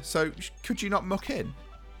character. So could you not muck in?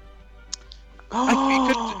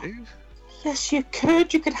 I could do. Yes, you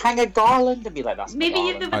could. You could hang a garland and be like, that's my Maybe they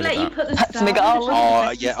garland. would I let did you that. put the That's star Miguel. on the Oh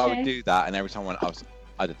Christmas yeah, I would tree. do that. And every time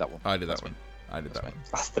I did that one. I did that That's one. I did that one.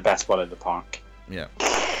 That's the best one in the park. Yeah.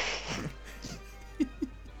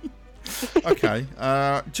 Okay.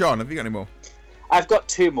 John, have you got any more? I've got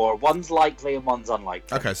two more. One's likely and one's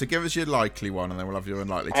unlikely. Okay, so give us your likely one, and then we'll have your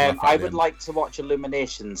unlikely. I would like to watch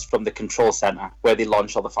Illuminations from the control center where they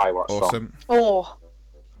launch all the fireworks. Awesome. Oh.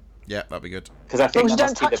 Yeah, that'd be good. Because I think As long that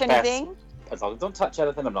as you don't must be touch the anything. best. As long as don't touch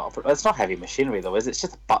anything, I'm not. It's not heavy machinery though, is it? It's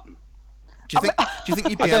just a button. Do you think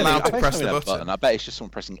you'd be allowed to press the button? I bet it's just someone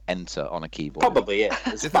pressing enter on a keyboard. Probably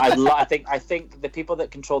is. But I think the people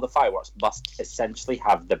that control the fireworks must essentially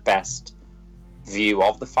have the best view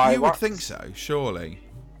of the fireworks. You would think so, surely.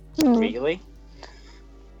 Really?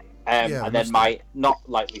 Yeah, and then my not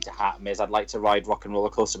likely to happen is I'd like to ride Rock and Roller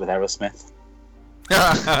Coaster with Aerosmith. Do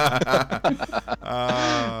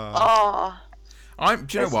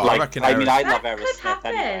you know what? Like, I reckon. I mean, I love That could Aerosmith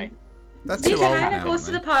happen. anyway. That's He too old kind of now, goes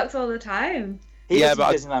to the isn't it? parks all the time. He Yeah,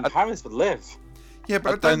 lives in but Disneyland Paris with Liv. Yeah, I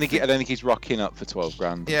but don't think he's rocking up for 12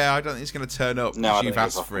 grand. Yeah, I don't think he's going to turn up. No, I because you've don't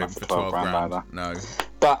think he's asked for rocking him up for for 12 12 grand. grand No.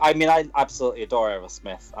 But I mean, I absolutely adore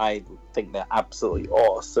Aerosmith. I think they're absolutely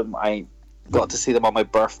awesome. I got to see them on my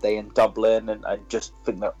birthday in Dublin, and I just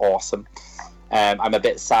think they're awesome. I'm a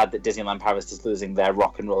bit sad that Disneyland Paris is losing their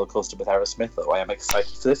Rock and Roller Coaster with Aerosmith, though I am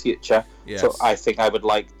excited for the future. Yes. So I think I would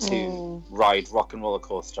like to ride Rock and Roller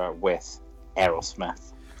Coaster with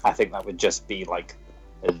Aerosmith. I think that would just be like,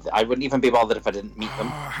 I wouldn't even be bothered if I didn't meet them.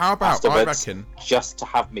 How about afterwards, I reckon? just to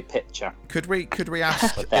have me picture Could we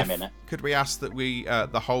ask with them in it. Could we ask that we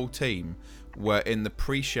the whole team were in the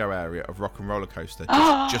pre-show area of Rock and Roller Coaster,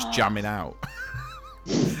 just jamming out?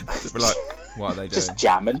 We're like, what are they doing? Just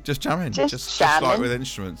jamming. Just jamming. Just like jamming. with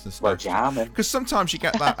instruments and Well, stuff. jamming. Because sometimes you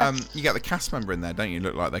get that you get the cast member in there, don't you?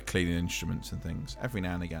 Look like they're cleaning instruments and things every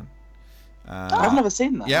now and again. I've never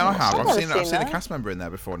seen that. Yeah, I have. I've I've never seen seen a that. cast member in there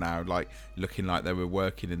before now, like looking like they were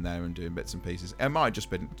working in there and doing bits and pieces. It might have just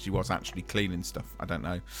been she was actually cleaning stuff. I don't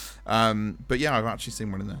know. But yeah, I've actually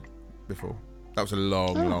seen one in there before. That was a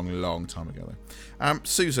long time ago, though.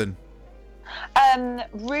 Susan.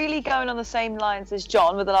 Really going on the same lines as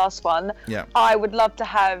John with the last one. Yeah. I would love to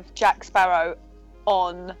have Jack Sparrow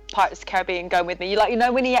on Pirates of the Caribbean going with me. You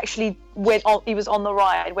know when he actually went on, he was on the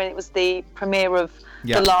ride when it was the premiere of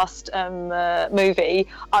the last movie.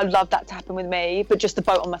 I'd love that to happen with me, but just the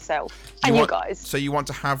boat on myself and you guys. So you want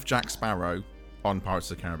to have Jack Sparrow on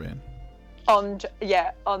Pirates of the Caribbean? On Pirates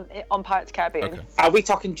of the Caribbean. Okay. Are we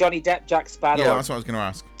talking Johnny Depp, Jack Sparrow? Yeah, that's what I was going to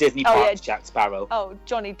ask. Disney Oh, Parks, yeah. Jack Sparrow. Oh,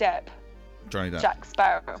 Johnny Depp, Johnny Depp. Jack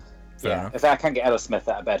Sparrow. Fair enough. If I can't get Aerosmith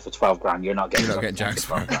out of bed for 12 grand, you're not getting. You're not getting Jack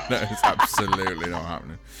Sparrow. No, it's absolutely not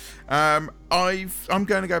happening. I'm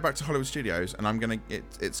going to go back to Hollywood Studios, and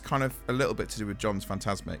it's kind of a little bit to do with John's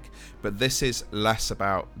Fantasmic, but this is less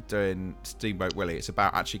about doing Steamboat Willie. It's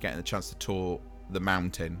about actually getting the chance to tour the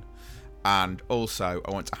mountain, and also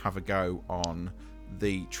I want to have a go on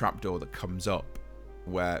the trapdoor that comes up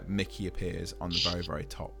where Mickey appears on the very, very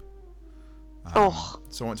top.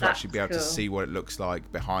 So I want to actually be able to see what it looks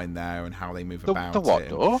like behind there and how they move about. The what it.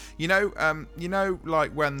 door? You know,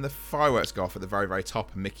 like when the fireworks go off at the very, very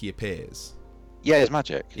top and Mickey appears. Yeah, it's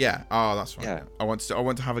magic. Yeah. Oh, that's right. Yeah. I want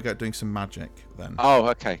to have a go at doing some magic then. Oh,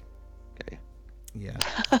 okay. Okay. Yeah.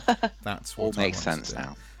 That's what All I makes want to sense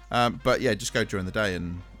do. now. But yeah, just go during the day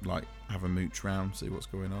and like have a mooch round, see what's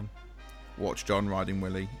going on. Watch John riding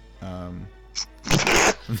Willie.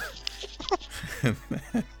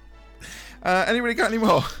 Anybody got any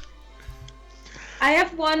more? I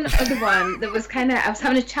have one other one that was I was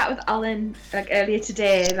having a chat with Alan like earlier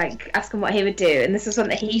today, like asking what he would do, and this is one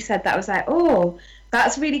that he said that I was like, oh,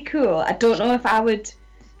 that's really cool. I don't know if I would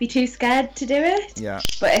be too scared to do it, Yeah.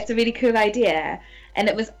 but it's a really cool idea. And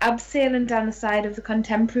it was abseiling down the side of the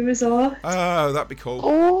Contemporary Resort Oh, that'd be cool.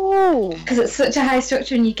 Oh. because it's such a high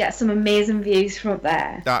structure and you get some amazing views from up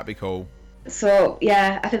there. That'd be cool. So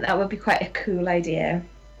yeah, I think that would be quite a cool idea.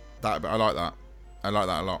 I like that. I like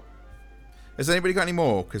that a lot. Has anybody got any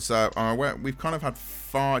more? Because we've kind of had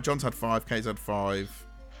 5. John's had 5. Kate's had 5.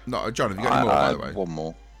 No, John, have you got any more? By the way. One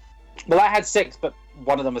more. Well, I had 6, but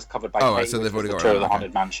one of them was covered by Kate, so which they've was already the got tour it, of the okay.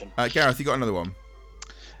 Haunted Mansion. Gareth, you got another one?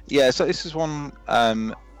 Yeah, so this is one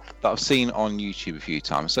that I've seen on YouTube a few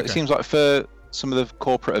times. So it seems like for some of the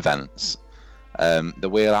corporate events, they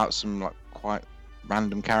wheel out some like quite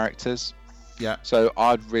random characters. Yeah. So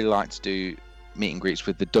I'd really like to do meet and greets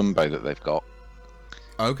with the Dumbo that they've got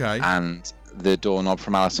Okay. and the doorknob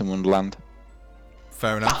from Alice in Wonderland.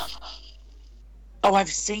 Fair enough. Oh, I've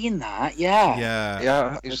seen that. Yeah. Yeah.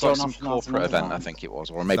 Yeah, it was like some doorknob from Alice in corporate event, I Wonderland. think it was,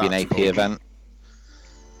 or maybe That's an AP cool. event.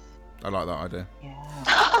 I like that idea.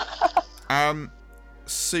 Yeah.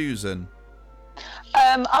 Susan.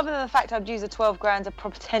 Other than the fact I'd use the 12 grand to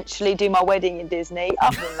potentially do my wedding in Disney,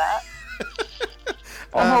 other than that,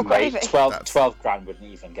 more Mate, gravy. 12 grand wouldn't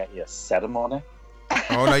even get you a ceremony.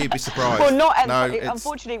 Oh no, you'd be surprised. Well, not. No, It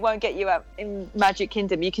unfortunately won't get you out in Magic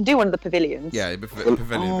Kingdom. You can do one of the pavilions. Yeah, pavilion would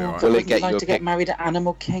be alright. Will it get like you a to get pic- married at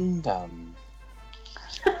Animal Kingdom?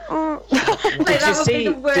 Like, Did that you would see? be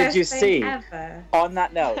the worst Did you thing see? ever. On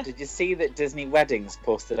that note, did you see that Disney Weddings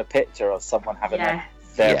posted a picture of someone having Yeah.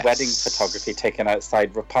 their Yes. wedding photography taken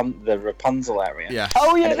outside the Rapunzel area? Yeah.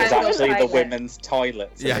 Oh yeah. And it was Toilet. actually the Toilet. women's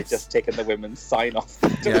toilet, so Yes. they'd just taken the women's sign off. The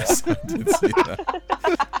door. Yes, I did see that.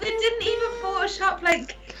 They didn't even Photoshop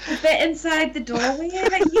like the bit inside the doorway.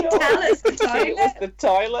 Like you tell it's the It was toilet. the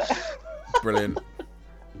toilet. Brilliant.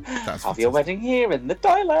 That's Have your fantastic. wedding here in the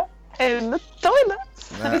toilet. In the toilet.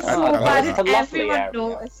 Yeah, So I like bad It's that. a lovely everyone area.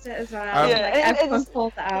 noticed it as well. Um, Yeah, like, and everyone it's-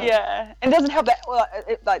 pulled it out. Yeah, and it doesn't help that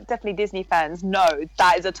like definitely Disney fans know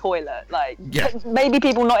that is a toilet. Like Yeah. maybe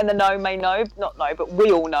people not in the know may not know, but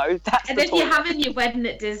we all know that's And the if toilet. you're having your wedding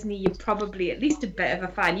at Disney, you're probably at least a bit of a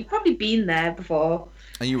fan. You've probably been there before.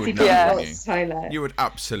 And you would People know, Yeah. know wouldn't you? it's a toilet. You would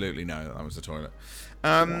absolutely know that was the toilet.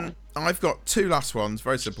 I've got two last ones,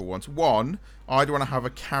 very simple ones. One, I'd want to have a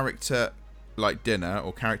character like dinner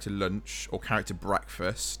or character lunch or character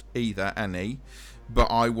breakfast, either any.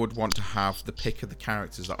 But I would want to have the pick of the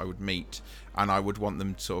characters that I would meet, and I would want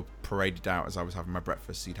them sort of paraded out as I was having my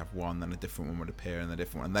breakfast. So you'd have one, then a different one would appear, and a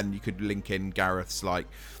different one, and then you could link in Gareth's like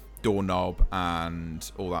doorknob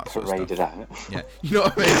and all that sort of Paraded stuff. out. Yeah, you know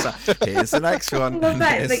what I mean? It's like, here's the next one. I love and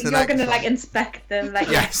that. here's Like the you're gonna next like one. inspect them. Like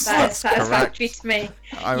Yes, that that's is satisfactory to me.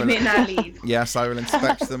 I You will- may now leave. Yes, I will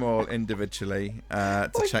inspect them all individually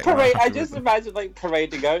to Like check. parade, that I I'm happy just with imagine like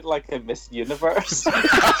parading out like a Miss Universe. them.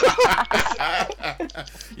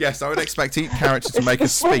 Yes, I would expect each character to make a the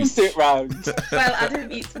speech. swimsuit round. Well,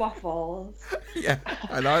 Adam eats waffles. Yeah,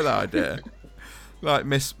 I like that idea. Like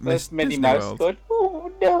Miss Minnie Disney Mouse World. going,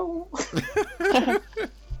 oh no.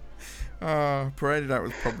 Paraded out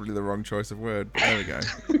was probably the wrong choice of word. But there we go.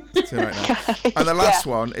 It's too late now. And the last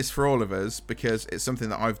one is for all of us because it's something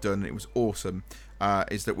that I've done and it was awesome.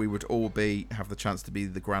 Is that we would all have the chance to be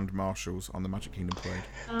the Grand Marshals on the Magic Kingdom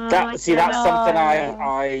Parade. That's something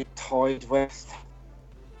I toyed with.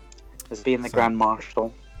 As being the So- Grand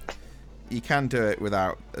Marshal. You can do it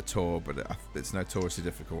without a tour, but it's notoriously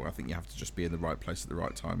difficult. I think you have to just be in the right place at the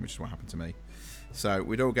right time, which is what happened to me. So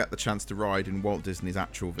we'd all get the chance to ride in Walt Disney's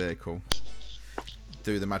actual vehicle,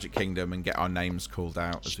 do the Magic Kingdom, and get our names called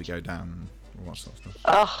out as we go down, and all that sort of stuff.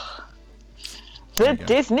 Ugh. There The you go.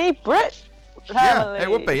 Disney Brit family. Yeah, it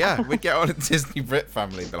would be. Yeah, we'd get on a Disney Brit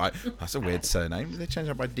family, and be like, "That's a weird surname. Did they change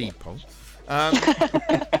that by Deepol?"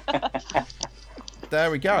 There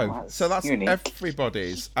we go. Oh, that's So that's unique.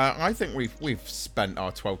 everybody's. I think we've spent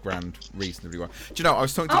our 12 grand reasonably well. Do you know? I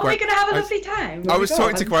was talking to Aren't we Gwen. gonna have a I was- lovely time? I was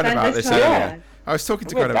talking to Gwen about this earlier. I was talking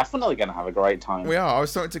to We're Gwen about. definitely going to have a great time. We are. I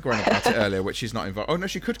was talking to Gwen about it earlier, which she's not involved. Oh no,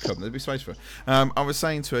 she could come. There'd be space for her. I was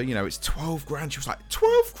saying to her, you know, it's 12 grand. She was like,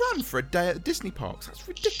 12 grand for a day at the Disney parks? That's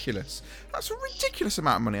ridiculous. That's a ridiculous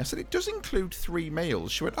amount of money. I said, it does include 3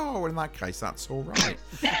 meals. She went, oh, well, in that case, that's all right.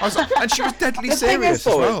 I was like, and she was deadly The thing serious is,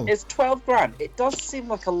 though, as well. it's 12 grand. It does seem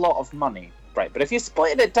like a lot of money, right? But if you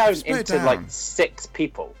split it down Split it into down. like 6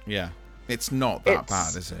 people, Yeah, it's not that It's-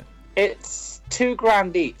 bad, is it? it's 2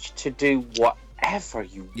 grand each to do whatever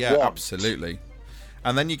you Yeah, want. absolutely.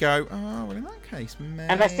 And then you go, oh, well, in that case, maybe.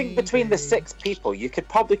 And I think between the 6 people, you could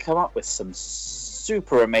probably come up with some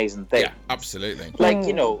super amazing things. Yeah, absolutely. Like,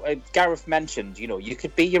 you know, Gareth mentioned, you know, you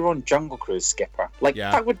could be your own Jungle Cruise skipper. Like,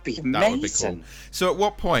 Yeah, that would be amazing. That would be cool. So at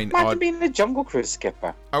what point Imagine being a Jungle Cruise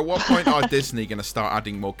skipper. are Disney going to start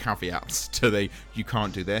adding more caveats to the you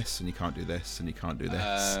can't do this and you can't do this and you can't do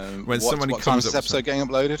this? what time is this episode getting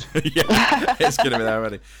uploaded? Yeah, it's going to be there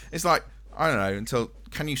already. It's like, I don't know, until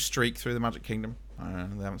can you streak through the Magic Kingdom? I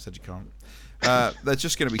don't know, they haven't said you can't. There's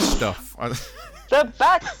just going to be stuff. The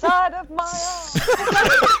backside of my arm.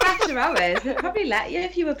 After hours, they'd probably let you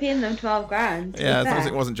if you were paying them 12 grand. to be Yeah, as long as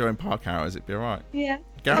fair. it wasn't during park hours, it'd be alright. Yeah.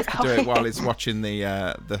 Gareth could do it while he's watching the You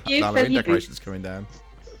Halloween fill your decorations coming down.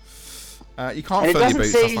 You can't And it fill your doesn't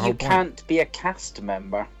boots, say that's the whole you point. can't be a cast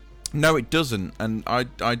member. No, it doesn't, and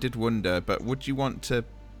I did wonder, but would you want to...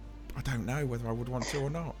 I don't know whether I would want to or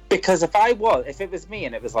not. Because if it was me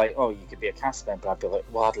and it was like, oh, you could be a cast member, I'd be like,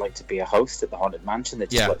 well, I'd like to be a host at the Haunted Mansion that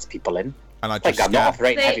just Yeah. lets people in. And I Like, just I'm not yeah.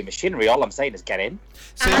 operating See- heavy machinery, all I'm saying is get in.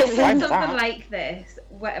 See, I fine said with something that. like this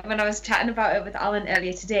when I was chatting about it with Alan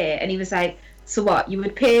earlier today, and he was like, so what, you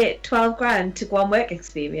would pay 12 grand to go on work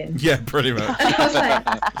experience? yeah, pretty much. And I was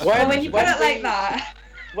like, well, when you put it like that.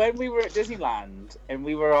 When we were at Disneyland and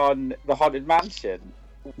we were on the Haunted Mansion,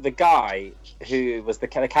 the guy who was the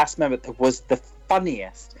cast member was the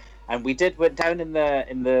funniest. And we went down in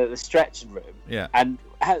the stretching room, Yeah. and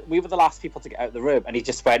we were the last people to get out of the room, and he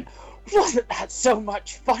just went, "Wasn't that so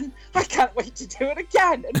much fun? I can't wait to do it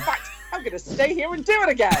again. In fact, I'm going to stay here and do it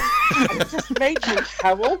again." And it just made me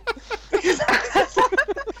howl, because that's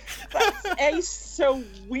A, so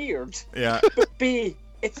weird, but B,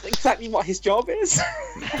 it's exactly what his job is.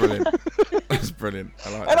 Brilliant. That's brilliant.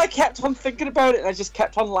 I like And that. I kept on thinking about it, and I just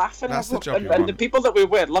kept on laughing. That's the job and you want. the people that we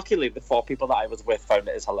were with, luckily the 4 people that I was with found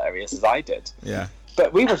it as hilarious as I did. Yeah.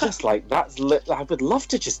 But we were just like, I would love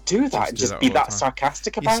to just do that and do just that be all the that time.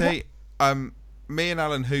 sarcastic You about it. see, me and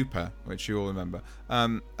Alan Hooper, which you all remember,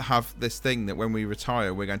 have this thing that when we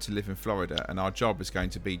retire, we're going to live in Florida, and our job is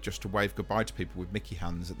going to be just to wave goodbye to people with Mickey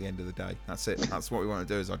hands at the end of the day. That's it. That's what we want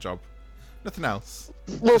to do as our job. Nothing else.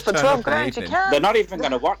 Well, Just for turn 12 up in the grand, you evening. can. They're not even going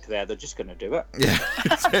to work there, they're just going to do it. Yeah,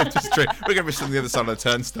 it's true. We're going to be sitting on the other side of the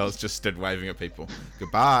turnstiles, just stood waving at people.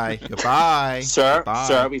 Goodbye, goodbye, Sir, goodbye.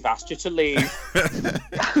 sir, we've asked you to leave.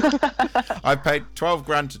 I paid 12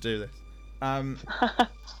 grand to do this.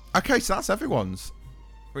 Okay, so that's everyone's,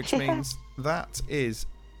 which means that is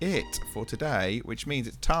it for today, which means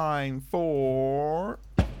it's time for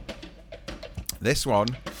this one.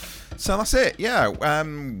 So that's it, yeah.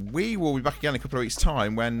 We will be back again in a couple of weeks'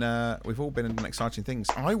 time when we've all been in exciting things.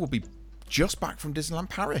 I will be just back from Disneyland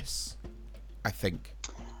Paris, I think.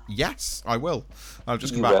 Yes, I will. I'll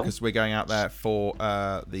just come You back will? because we're going out there for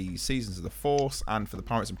the Seasons of the Force and for the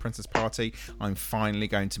Pirates and Princess party. I'm finally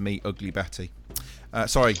going to meet Ugly Betty.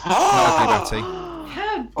 Sorry, not Ugly Betty.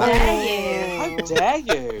 How dare you? How dare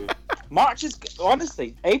you? March is,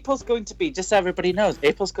 honestly, April's going to be, just so everybody knows,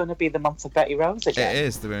 April's going to be the month of Betty Rose again. It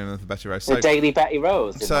is the beginning of the Betty Rose. The So daily Betty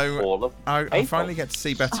Rose in so the fall of I April. finally get to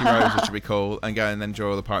see Betty Rose, which will be cool, and go and enjoy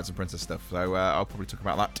all the Pirates and Princess stuff. So I'll probably talk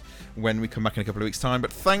about that when we come back in a couple of weeks' time.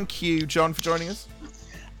 But thank you, John, for joining us.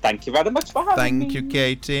 Thank you very much for having me. Thank you,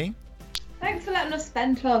 Katie. Thanks for letting us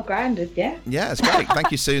spend 12 grand with you. Yeah, it's great.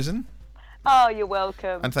 Thank you, Susan. Oh, you're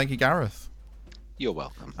welcome. And thank you, Gareth. You're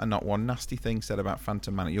welcome. And not one nasty thing said about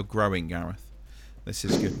Phantom Manor. You're growing, Gareth. This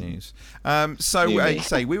is good news. So, we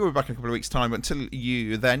will be back in a couple of weeks' time. But until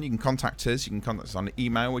you can contact us. You can contact us on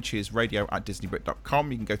email, which is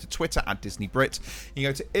radio@disneybrit.com. You can go to Twitter @DisneyBrit. You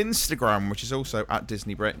can go to Instagram, which is also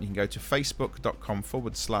 @DisneyBrit. And you can go to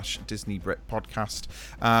facebook.com/DisneyBrit podcast.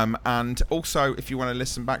 And also, if you want to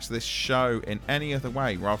listen back to this show in any other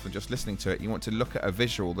way, rather than just listening to it, you want to look at a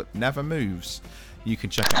visual that never moves, you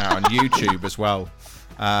can check it out on YouTube as well.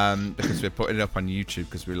 Because we're putting it up on YouTube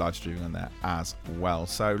because we're live streaming on there as well.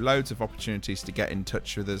 So loads of opportunities to get in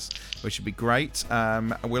touch with us, which would be great.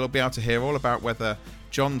 We'll be able to hear all about whether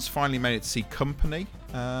John's finally made it to see Company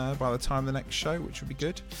by the time of the next show, which would be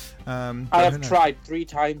good. I have tried 3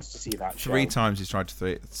 times to see that show. 3 times he's tried to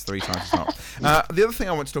it's 3 times it's not. The other thing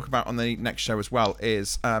I want to talk about on the next show as well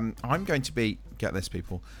is I'm going to be, get this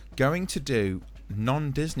people, going to do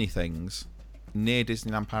non-Disney things near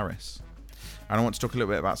Disneyland Paris. And I want to talk a little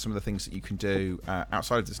bit about some of the things that you can do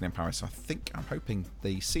outside of Disneyland Paris. I'm hoping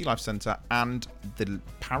the Sea Life Centre and the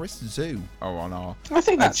Paris Zoo are on our that's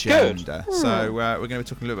agenda. So we're going to be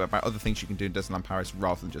talking a little bit about other things you can do in Disneyland Paris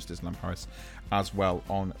rather than just Disneyland Paris as well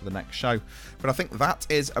on the next show. But I think that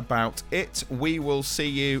is about it. We will see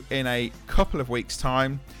you in a couple of weeks'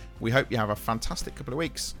 time. We hope you have a fantastic couple of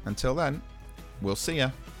weeks. Until then, we'll see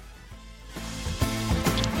you.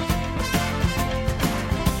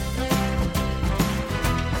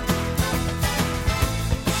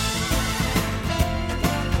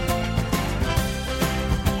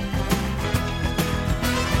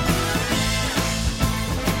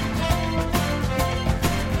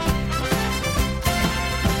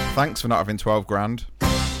 Thanks for not having 12 grand.